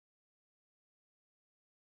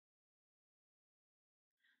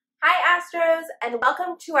Hi Astros, and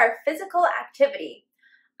welcome to our physical activity.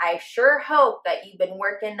 I sure hope that you've been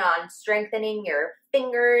working on strengthening your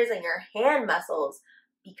fingers and your hand muscles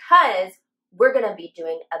because we're going to be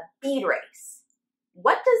doing a bead race.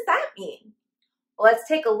 What does that mean? Well, let's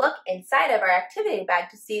take a look inside of our activity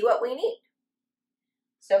bag to see what we need.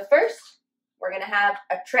 So first, we're going to have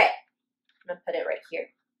a tray. I'm going to put it right here.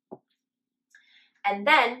 And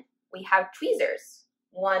then we have tweezers,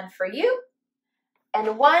 one for you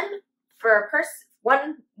and one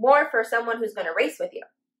more for someone who's going to race with you.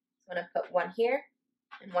 I'm going to put one here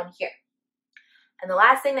and one here. And the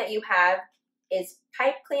last thing that you have is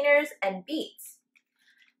pipe cleaners and beads.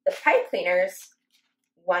 The pipe cleaners,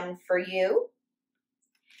 one for you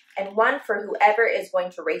and one for whoever is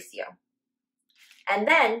going to race you. And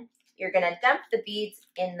then you're going to dump the beads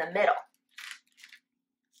in the middle.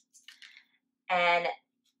 And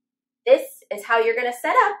this is how you're going to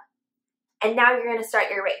set up. And now you're going to start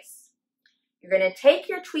your race. You're going to take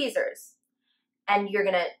your tweezers and you're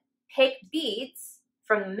going to pick beads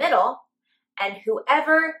from the middle, and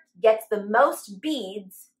whoever gets the most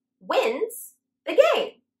beads wins the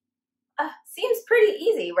game. Seems pretty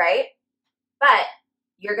easy, right? But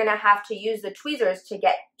you're going to have to use the tweezers to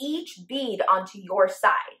get each bead onto your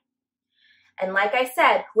side. And like I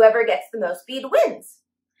said, whoever gets the most bead wins.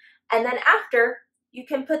 And then after, you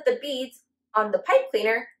can put the beads on the pipe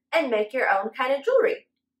cleaner and make your own kind of jewelry.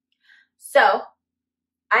 So,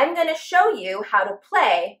 I'm going to show you how to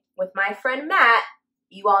play with my friend Matt.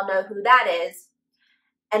 You all know who that is.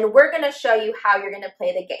 And we're going to show you how you're going to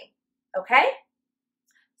play the game. Okay?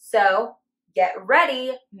 So, get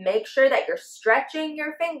ready. Make sure that you're stretching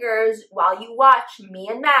your fingers while you watch me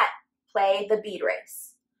and Matt play the bead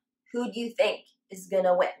race. Who do you think is going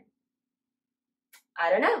to win? I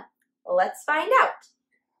don't know. Let's find out.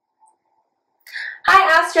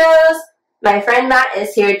 Hi Astros! My friend Matt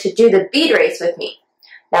is here to do the bead race with me.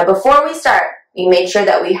 Now before we start, we made sure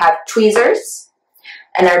that we have tweezers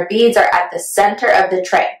and our beads are at the center of the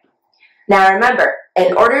tray. Now remember,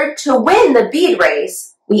 in order to win the bead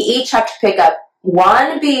race, we each have to pick up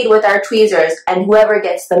one bead with our tweezers, and whoever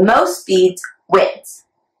gets the most beads wins.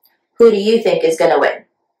 Who do you think is going to win?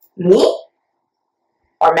 Me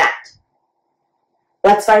or Matt?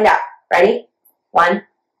 Let's find out. Ready? 1,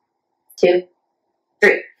 2,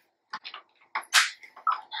 3.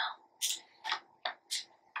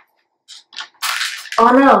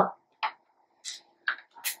 Oh no.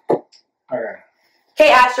 Okay,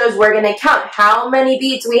 Astros, we're going to count how many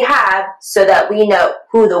beads we have so that we know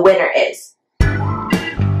who the winner is.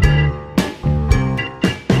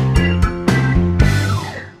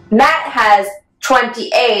 Matt has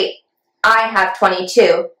 28. I have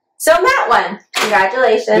 22. So Matt won.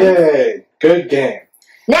 Congratulations. Yay. Good game.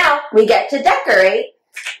 Now we get to decorate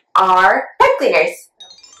our pipe cleaners.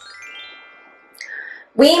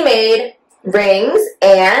 We made rings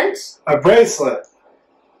and a bracelet.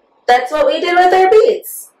 That's what we did with our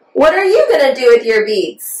beads. What are you going to do with your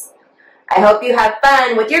beads? I hope you have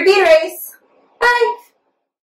fun with your bead race. Bye.